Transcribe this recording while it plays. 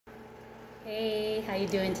Hey, how you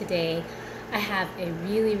doing today? I have a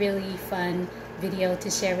really fun video to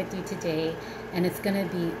share with you today, and it's gonna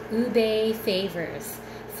be ube favors.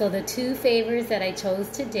 So the two favors that I chose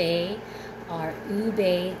today are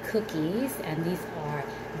ube cookies, and these are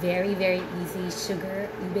very easy sugar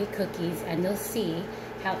ube cookies, and you'll see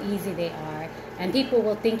how easy they are. And people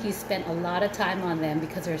will think you spent a lot of time on them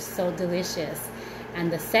because they're so delicious.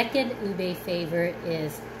 And the second ube favor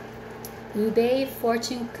is ube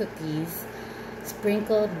fortune cookies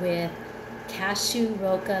sprinkled with cashew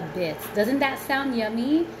roca bits. Doesn't that sound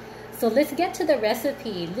yummy? So let's get to the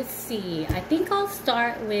recipe. Let's see. I think I'll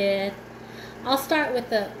start with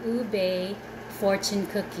the ube fortune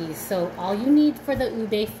cookies. So all you need for the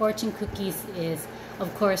ube fortune cookies is,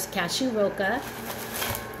 of course, cashew roca.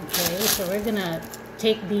 Okay, so we're gonna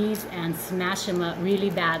take these and smash them up really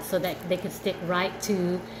bad so that they can stick right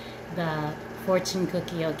to the fortune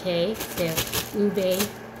cookie. Okay, so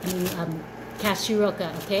cashew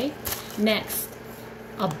roca. Okay, next,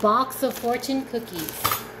 a box of fortune cookies.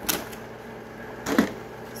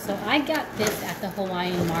 So I got this at the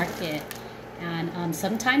Hawaiian market, and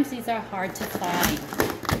sometimes these are hard to find,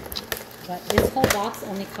 but this whole box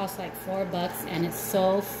only costs like $4, and it's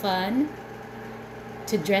so fun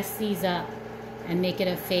to dress these up and make it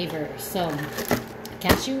a favor. So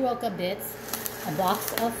cashew roca bits, a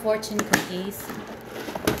box of fortune cookies,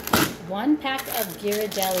 1 pack of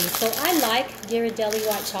Ghirardelli. So I like Ghirardelli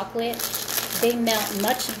white chocolate. They melt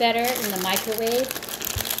much better in the microwave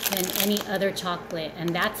than any other chocolate, and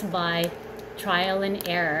that's by trial and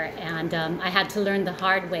error, and I had to learn the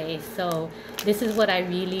hard way. So this is what I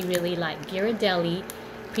really like, Ghirardelli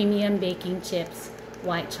premium baking chips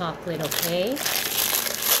white chocolate. Okay,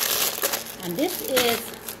 and this is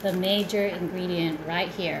the major ingredient right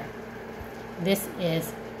here. This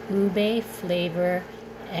is ube flavor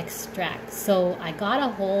extract. So I got a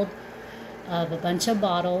hold of a bunch of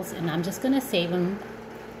bottles, and I'm just gonna save them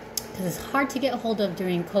because it's hard to get a hold of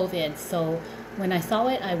during COVID. So when I saw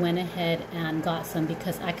it, I went ahead and got some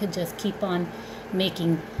because I could just keep on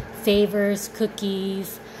making favors,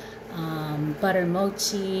 cookies, butter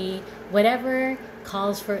mochi, whatever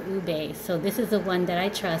calls for ube. So this is the one that I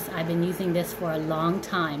trust. I've been using this for a long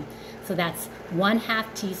time. So that's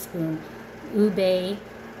 1/2 teaspoon ube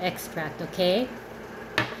extract. Okay,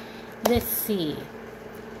 let's see,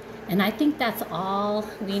 and I think that's all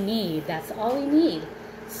we need. That's all we need.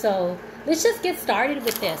 So let's just get started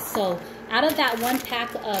with this. So out of that 1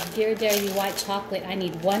 pack of Ghirardelli white chocolate, I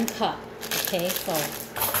need 1 cup. Okay, so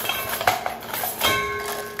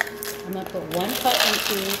I'm gonna put 1 cup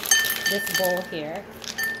into this bowl here.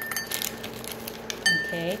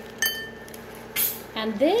 Okay,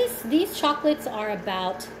 and these chocolates are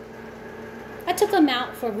about, I took them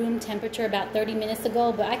out for room temperature about 30 minutes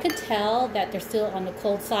ago, but I could tell that they're still on the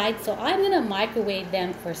cold side, so I'm gonna microwave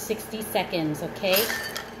them for 60 seconds. Okay,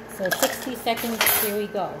 so 60 seconds, here we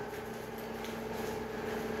go.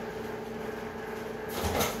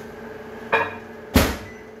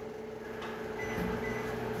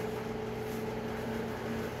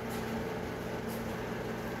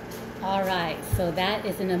 All right, so that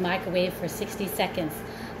is in the microwave for 60 seconds.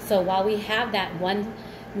 So while we have that 1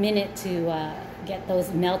 minute to get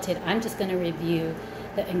those melted, I'm just going to review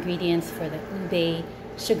the ingredients for the ube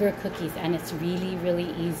sugar cookies, and it's really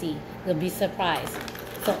easy. You'll be surprised.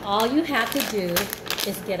 So all you have to do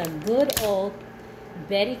is get a good old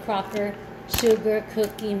Betty Crocker sugar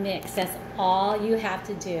cookie mix. That's all you have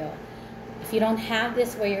to do. If you don't have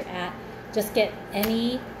this where you're at, just get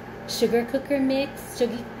any sugar cookie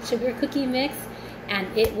mix, and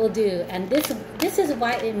it will do. And this is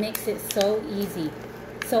why it makes it so easy.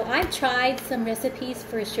 So I've tried some recipes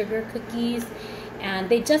for sugar cookies, and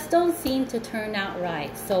they just don't seem to turn out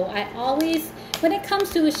right. So I always, when it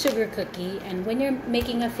comes to a sugar cookie and when you're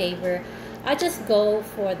making a favor, I just go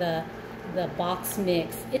for the box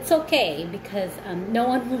mix. It's okay because no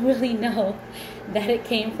one will really know that it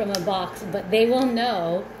came from a box, but they will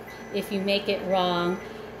know if you make it wrong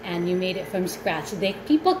and you made it from scratch.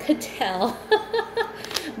 People could tell.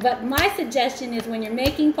 But my suggestion is when you're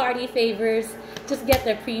making party favors, just get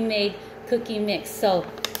the pre-made cookie mix. So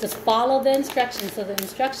just follow the instructions. So the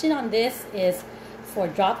instruction on this is for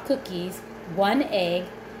drop cookies, 1 egg,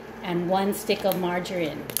 and 1 stick of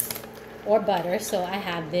margarine or butter. So I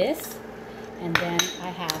have this, and then I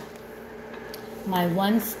have my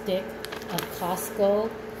 1 stick of Costco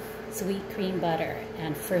sweet cream butter.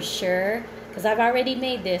 And for sure, because I've already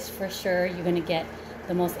made this, for sure you're going to get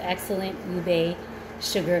the most excellent ube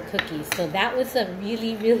sugar cookies. So that was a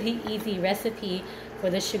really easy recipe for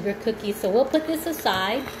the sugar cookies. So we'll put this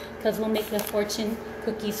aside because we'll make the fortune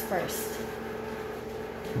cookies first.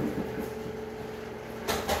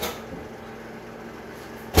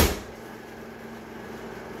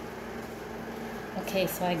 Okay,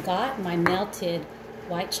 so I got my melted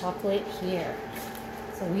white chocolate here.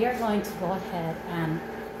 So we are going to go ahead and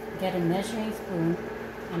get a measuring spoon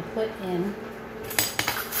and put in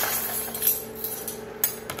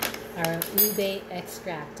our ube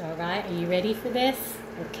extract. All right, are you ready for this?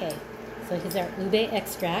 Okay, so here's our ube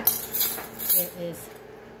extract. Here is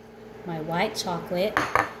my white chocolate.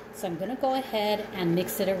 So I'm gonna go ahead and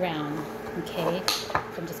mix it around, okay? So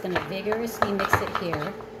I'm just gonna vigorously mix it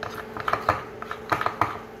here.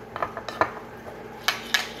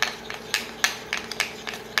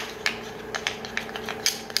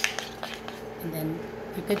 And then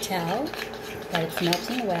you could tell that it's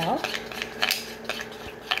melting well.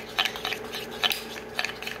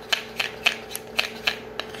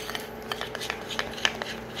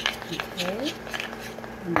 Okay,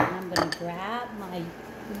 and then I'm going to grab my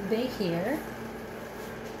ube here.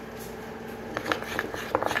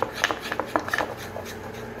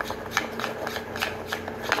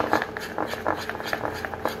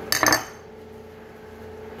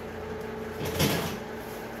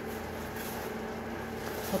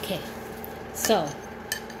 Okay, so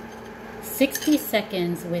 60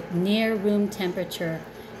 seconds with near room temperature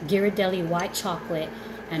Ghirardelli white chocolate,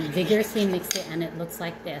 and vigorously mix it, and it looks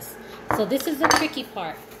like this. So this is the tricky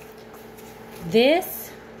part. This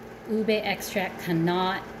ube extract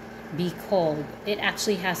cannot be cold. It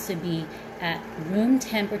actually has to be at room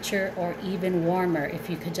temperature or even warmer. If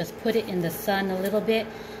you could just put it in the sun a little bit,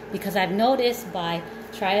 because I've noticed by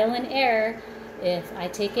trial and error, if I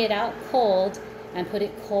take it out cold and put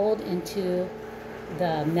it cold into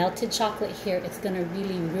the melted chocolate here, it's gonna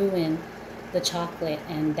really ruin the chocolate,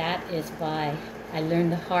 and that is why I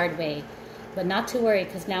learned the hard way. But not to worry,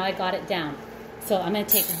 because now I got it down. So I'm going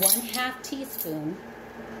to take 1/2 teaspoon,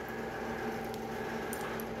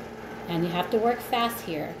 and you have to work fast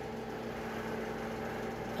here.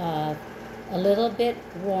 A little bit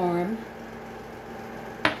warm,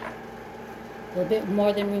 a little bit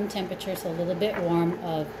more than room temperature, so a little bit warm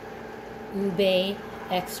of ube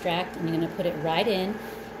extract, and you're going to put it right in,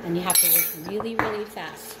 and you have to work really, really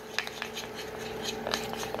fast.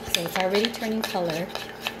 So it's already turning color. You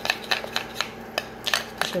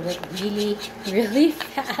have to work really, really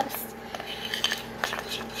fast,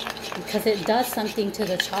 because it does something to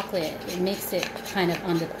the chocolate. It makes it kind of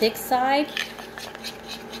on the thick side,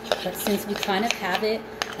 but since we kind of have it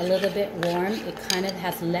a little bit warm, it kind of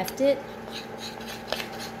has left it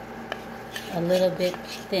a little bit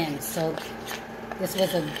thin. So this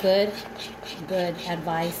was a good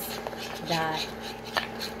advice, that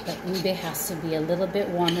the ube has to be a little bit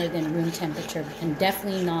warmer than room temperature, and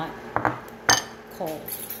definitely not cold,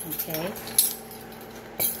 okay?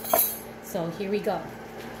 So here we go.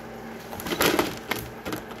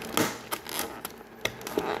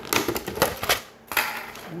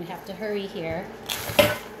 And we have to hurry here.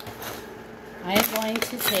 I am going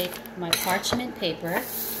to take my parchment paper,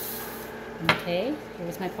 okay?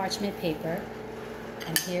 Here's my parchment paper,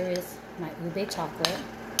 and here is my ube chocolate.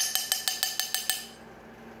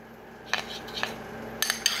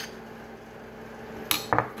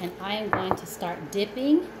 And I am going to start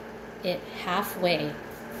dipping it halfway,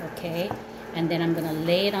 okay? And then I'm going to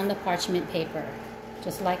lay it on the parchment paper,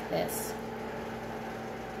 just like this.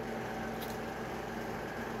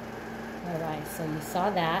 All right, so you saw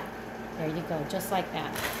that. There you go, just like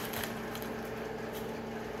that.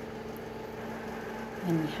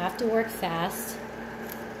 And you have to work fast,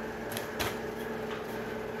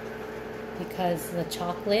 because the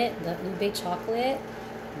chocolate, the ube chocolate,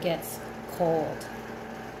 gets cold.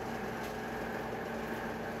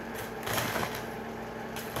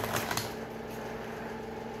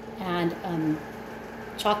 And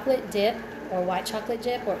chocolate dip, or white chocolate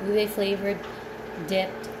dip, or ube flavored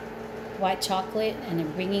dipped white chocolate, and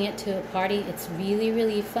then bringing it to a party, it's really,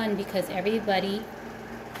 really fun, because everybody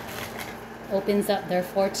opens up their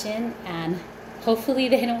fortune, and hopefully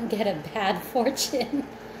they don't get a bad fortune.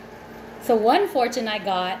 So one fortune I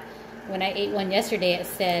got when I ate one yesterday, it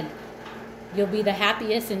said, "You'll be the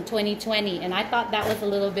happiest in 2020. And I thought that was a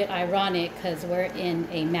little bit ironic, because we're in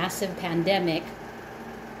a massive pandemic,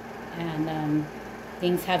 and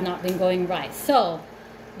things have not been going right. So,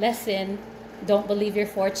 lesson, don't believe your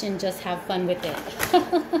fortune, just have fun with it.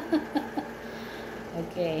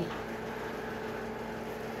 Okay.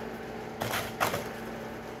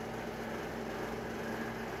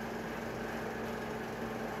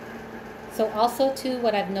 So also too,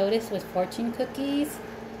 what I've noticed with fortune cookies,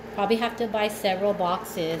 probably have to buy several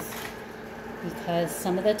boxes, because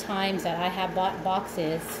some of the times that I have bought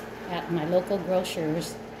boxes at my local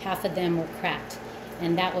grocers, half of them were cracked,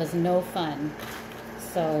 and that was no fun.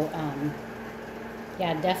 So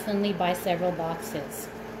Yeah, definitely buy several boxes.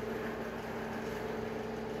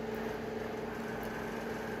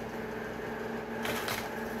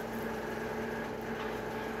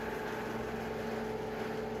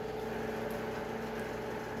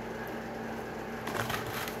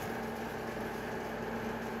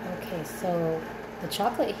 Okay, so the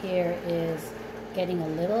chocolate here is getting a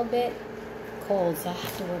little bit cold, so I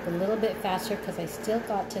have to work a little bit faster because I still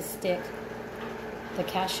got to stick the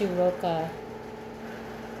cashew roca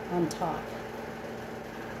on top.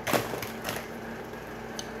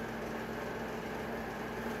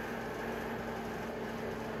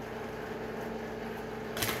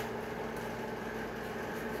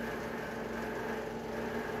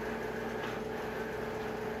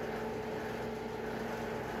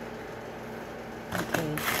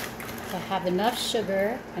 Okay, so I have enough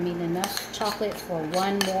sugar, enough chocolate for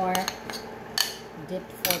one more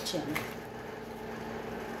dipped fortune.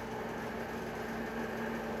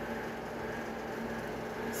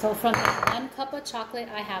 So from the 1 cup of chocolate,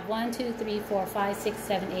 I have 1, 2, 3, 4, 5, 6,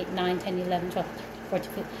 7, 8, 9, 10, 11, 12, 13,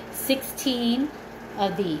 14, 15, 16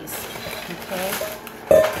 of these. Okay.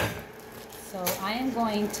 So I am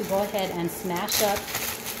going to go ahead and smash up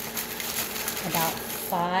about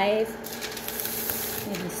 5,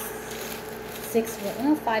 maybe 6,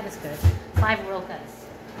 no, 5 is good. 5 rocas.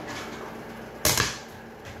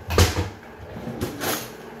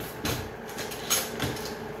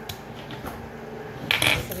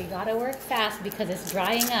 Gotta work fast because it's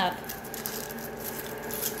drying up.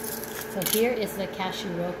 So here is the cashew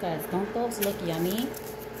rocas. Don't those look yummy?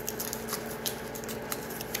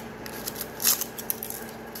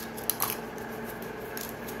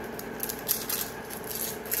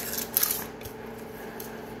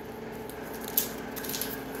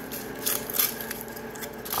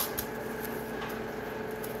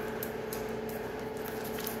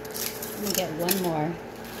 Let me get one more.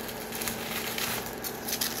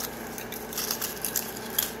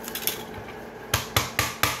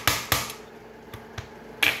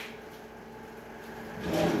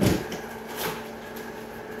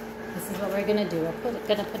 What we're gonna do, we're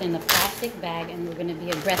gonna put in a plastic bag and we're gonna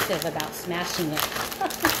be aggressive about smashing it.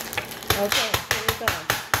 Okay, here we go.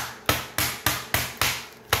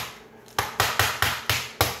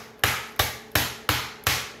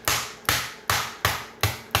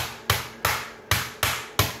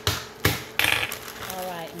 All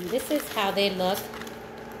right, and this is how they look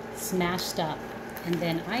smashed up. And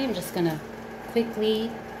then I am just gonna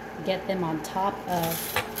quickly get them on top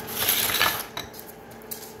of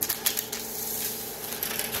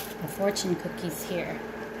the fortune cookies here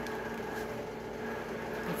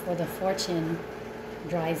before the fortune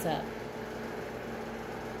dries up.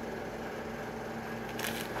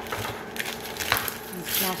 And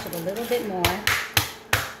smash it a little bit more.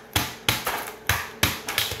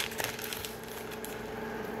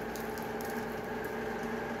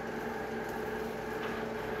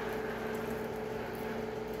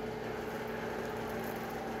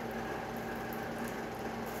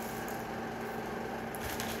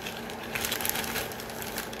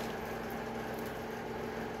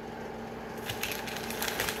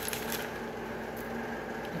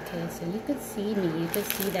 Okay, so you could see me, you could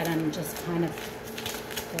see that I'm just kind of,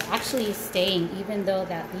 they're actually staying, even though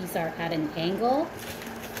that these are at an angle.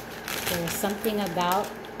 There's something about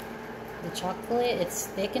the chocolate, it's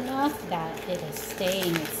thick enough that it is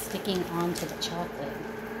staying, it's sticking onto the chocolate.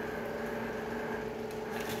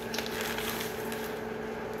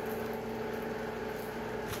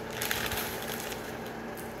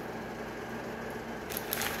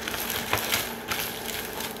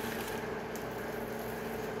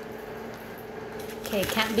 Okay,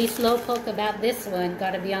 can't be slowpoke about this one.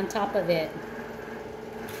 Gotta be on top of it.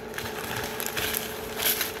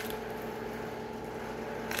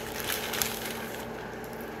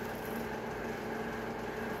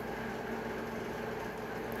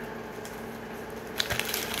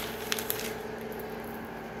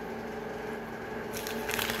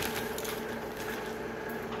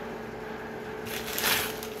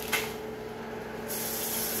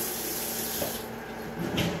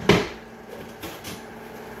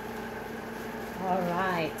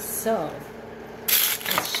 Alright, so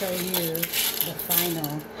let's show you the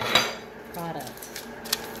final product.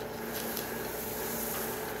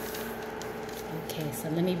 Okay, so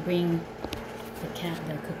let me bring the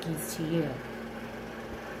cookies to you.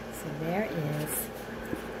 So there is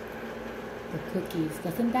the cookies.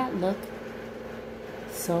 Doesn't that look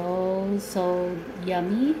so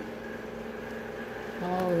yummy?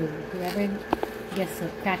 Oh, whoever gets to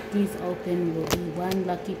crack these open will be one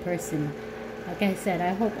lucky person. Like I said,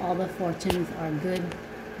 I hope all the fortunes are good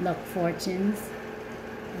luck fortunes.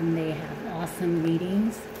 and they have awesome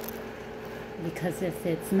readings. Because if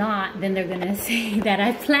it's not, then they're gonna say that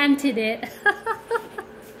I planted it.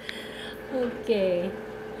 Okay.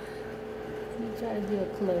 Let me try to do a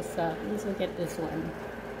close-up. Let's look at this one.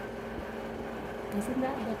 Doesn't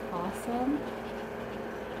that look awesome?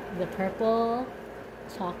 The purple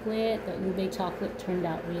chocolate, the ube chocolate turned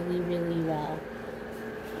out really, really well.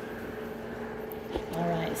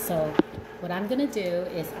 Alright, so what I'm going to do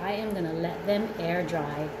is I am going to let them air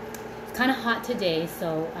dry. It's kind of hot today,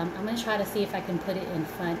 so I'm going to try to see if I can put it in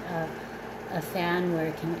front of a fan where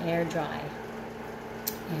it can air dry.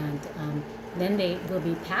 And then they will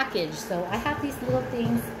be packaged. So I have these little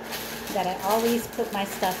things that I always put my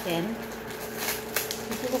stuff in.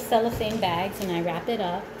 These little cellophane bags, and I wrap it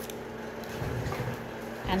up.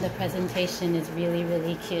 And the presentation is really,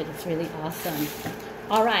 really cute. It's really awesome.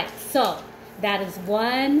 All right, so that is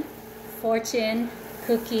one fortune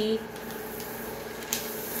cookie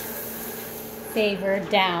favor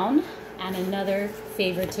down and another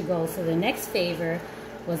favor to go. So the next favor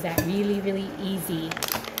was that really, really easy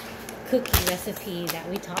cookie recipe that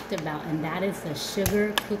we talked about, and that is the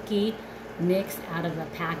sugar cookie mix out of a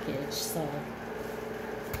package. So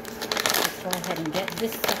let's go ahead and get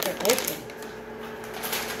this sucker open.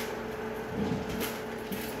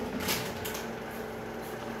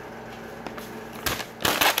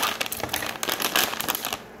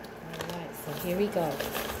 Alright, so here we go.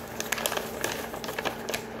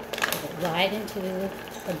 Put it right into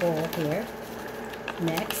the bowl here.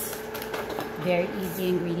 Next, very easy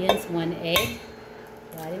ingredients, 1 egg,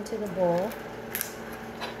 right into the bowl.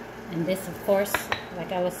 And this, of course,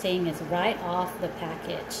 like I was saying, is right off the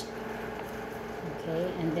package.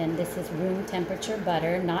 Okay, and then this is room temperature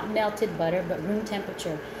butter, not melted butter, but room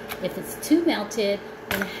temperature. If it's too melted,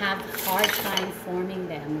 you're going to have a hard time forming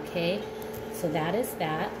them, okay? So that is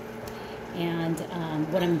that. And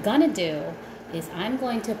what I'm going to do is I'm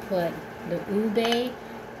going to put the ube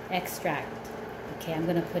extract. Okay, I'm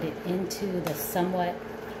going to put it into the somewhat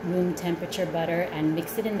room temperature butter and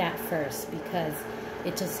mix it in that first because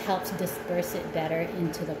it just helps disperse it better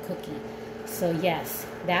into the cookie. So yes,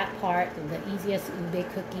 that part, the easiest ube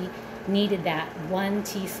cookie, needed that 1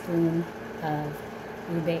 teaspoon of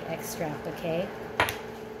ube extract, okay?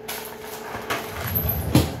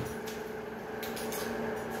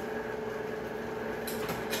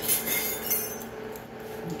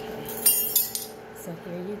 Okay, so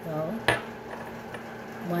here you go.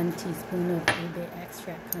 1 teaspoon of ube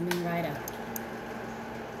extract coming right up.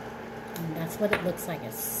 And that's what it looks like.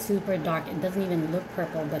 It's super dark. It doesn't even look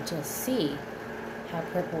purple, but you'll see how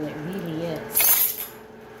purple it really is.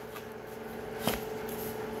 Let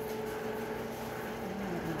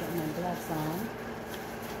me get my gloves on.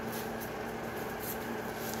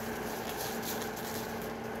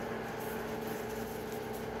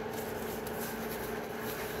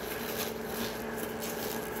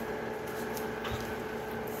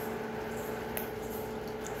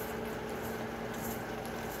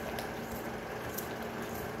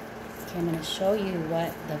 Okay, I'm going to show you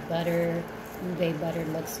what the butter, ube butter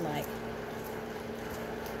looks like.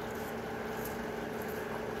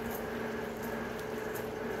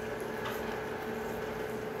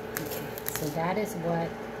 Okay, so that is what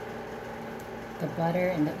the butter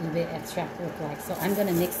and the ube extract look like. So I'm going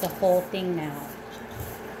to mix the whole thing now.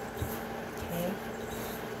 Okay.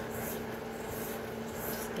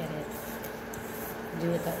 Just get it.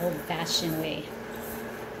 Do it the old-fashioned way.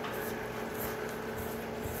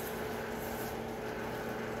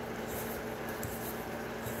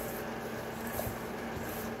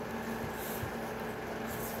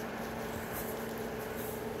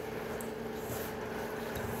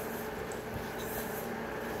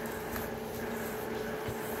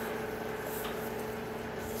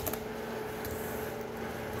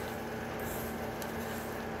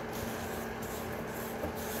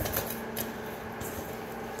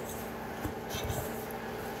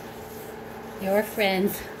 Your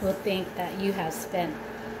friends will think that you have spent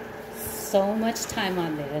so much time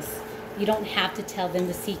on this. You don't have to tell them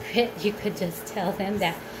the secret. You could just tell them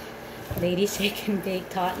that Lady Shake and Bake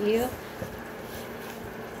taught you.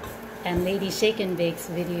 And Lady Shake and Bake's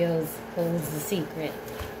videos holds the secret.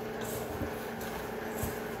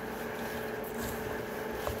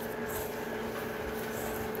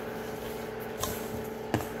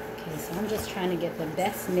 Okay, so I'm just trying to get the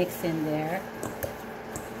best mix in there.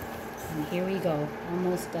 And here we go,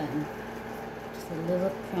 almost done. Just a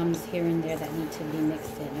little crumbs here and there that need to be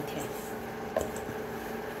mixed in, okay.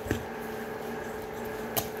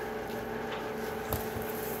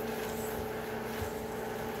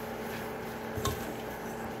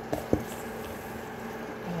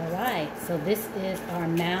 Alright, so So this is our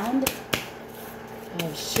mound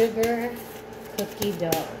of sugar cookie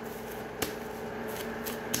dough.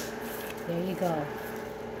 There you go.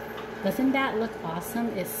 Doesn't that look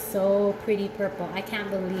awesome? It's so pretty purple. I can't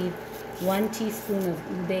believe 1 teaspoon of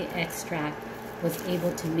ube extract was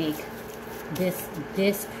able to make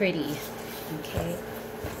this pretty. Okay.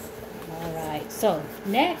 All right. So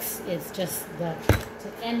next is just to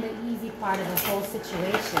end the easy part of the whole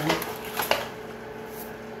situation.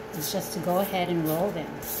 Is just to go ahead and roll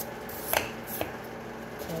them.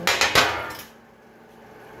 Okay.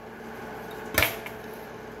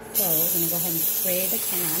 So we're going to go ahead and spray the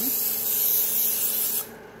can.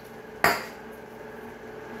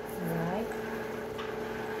 Alright.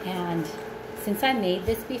 And since I made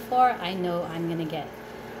this before, I know I'm going to get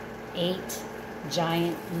 8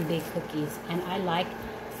 giant ube cookies. And I like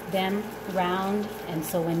them round, and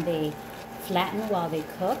so when they flatten while they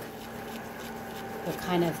cook, they're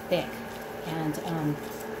kind of thick. And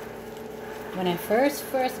when I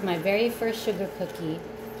my very first sugar cookie,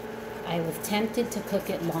 I was tempted to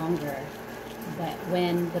cook it longer, but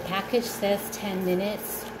when the package says 10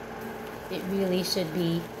 minutes, it really should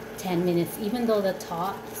be 10 minutes, even though the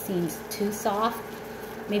top seems too soft.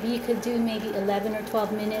 Maybe you could do maybe 11 or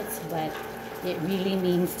 12 minutes, but it really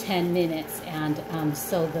means 10 minutes. And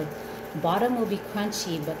so the bottom will be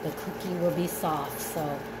crunchy, but the cookie will be soft.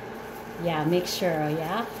 So yeah, make sure,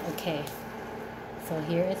 yeah? Okay. So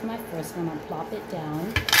here is my first one. I'll plop it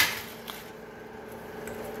down.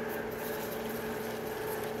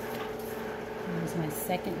 Here's my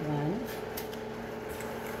second one.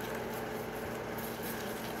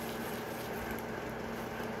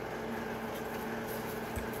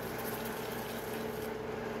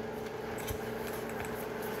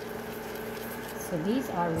 So these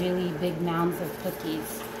are really big mounds of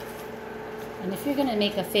cookies. And if you're going to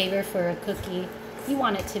make a favor for a cookie, you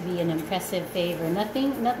want it to be an impressive favor.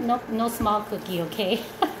 No small cookie, okay?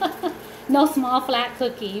 No small flat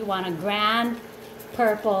cookie. You want a grand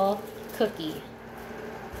purple cookie.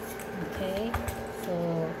 Okay,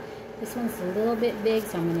 so this one's a little bit big,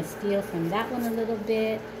 so I'm going to steal from that one a little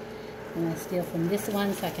bit. I'm going to steal from this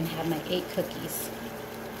one so I can have my 8 cookies.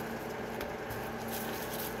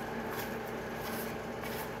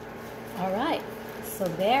 All right, so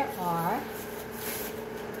there are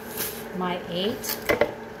my 8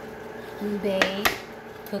 ube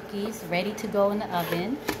cookies ready to go in the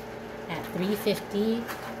oven at 350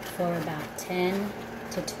 for about 10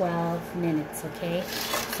 to 12 minutes, okay?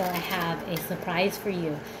 So I have a surprise for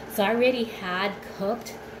you. So I already had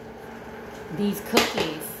cooked these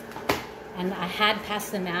cookies, and I had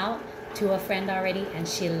passed them out to a friend already, and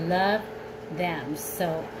she loved them.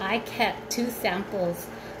 So I kept 2 samples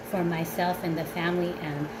for myself and the family,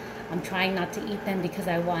 and I'm trying not to eat them because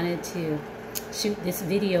I wanted to shoot this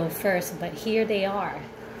video first, but here they are.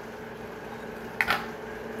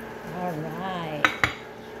 All right.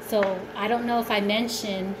 So I don't know if I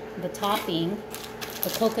mentioned the topping. The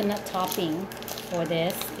coconut topping for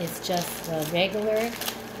this is just the regular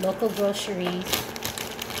local groceries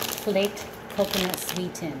flaked coconut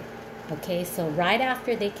sweetened. Okay, so right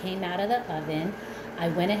after they came out of the oven, I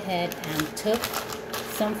went ahead and took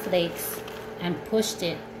some flakes and pushed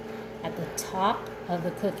it at the top of the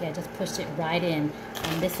cookie. I just pushed it right in,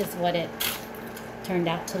 and this is what it turned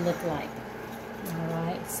out to look like. All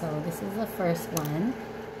right, so this is the first one.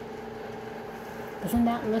 Doesn't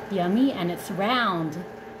that look yummy? And it's round,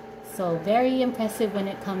 so very impressive when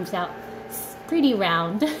it comes out. It's pretty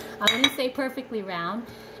round. I wouldn't say perfectly round.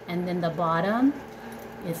 And then the bottom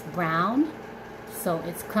is brown, so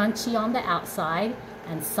it's crunchy on the outside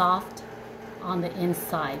and soft on the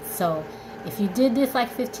inside. So if you did this like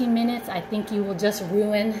 15 minutes, I think you will just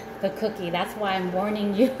ruin the cookie. That's why I'm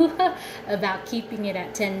warning you about keeping it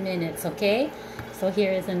at 10 minutes, okay? So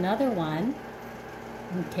here is another one.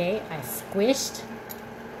 Okay, I squished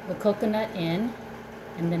the coconut in,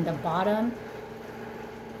 and then the bottom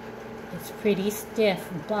is pretty stiff,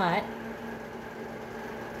 but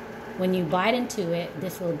when you bite into it,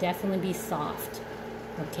 this will definitely be soft.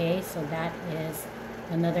 Okay, so that is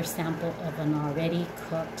another sample of an already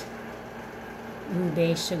cooked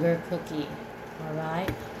ube sugar cookie. All right,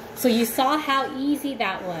 so you saw how easy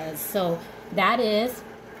that was. So that is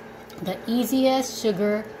the easiest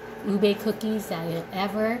sugar ube cookies that you'll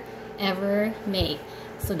ever make.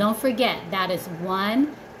 So don't forget, that is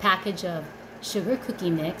 1 package of sugar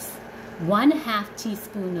cookie mix, 1/2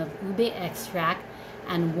 teaspoon of ube extract,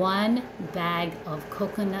 and 1 bag of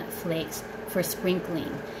coconut flakes for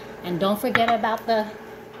sprinkling. And don't forget about the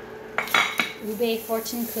ube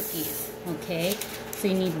fortune cookies, okay? So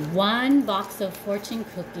you need 1 box of fortune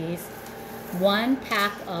cookies, 1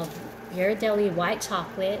 pack of Ghirardelli white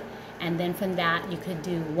chocolate, and then from that you could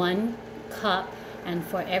do 1 cup, and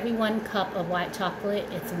for every 1 cup of white chocolate,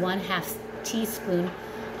 it's 1/2 teaspoon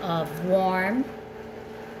of warm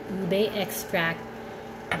ube extract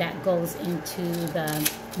that goes into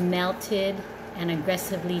the melted and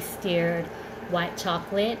aggressively stirred white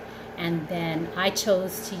chocolate. And then I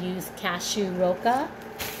chose to use cashew roca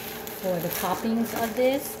for the toppings of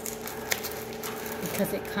this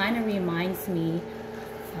because it kind of reminds me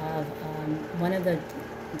of one of the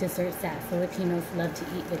desserts that Filipinos love to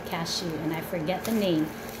eat with cashew, and I forget the name.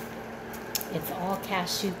 It's all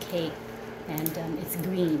cashew cake, and it's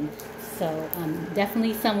green. So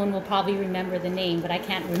definitely someone will probably remember the name, but I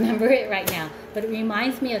can't remember it right now. But it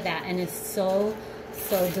reminds me of that, and it's so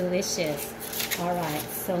delicious. All right,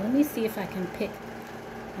 so let me see if I can pick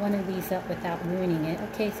one of these up without ruining it.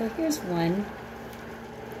 Okay, so here's one.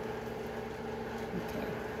 Okay.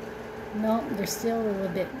 No, they're still a little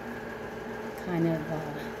bit kind of,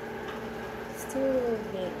 still a little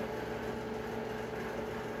bit.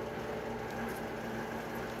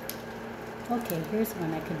 Okay, here's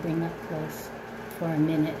one I could bring up close for a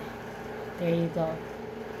minute. There you go.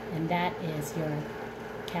 And that is your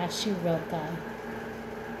cashew roca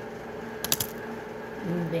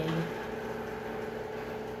ube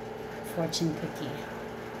fortune cookie.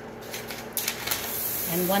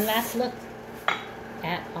 And one last look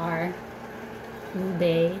at our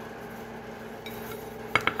ube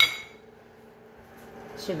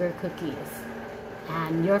sugar cookies.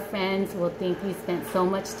 And your friends will think you spent so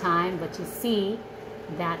much time, but you see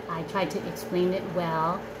that I tried to explain it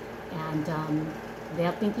well, and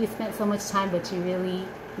they'll think you spent so much time, but you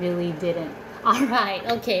really didn't. All right,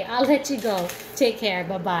 okay, I'll let you go. Take care,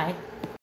 bye-bye.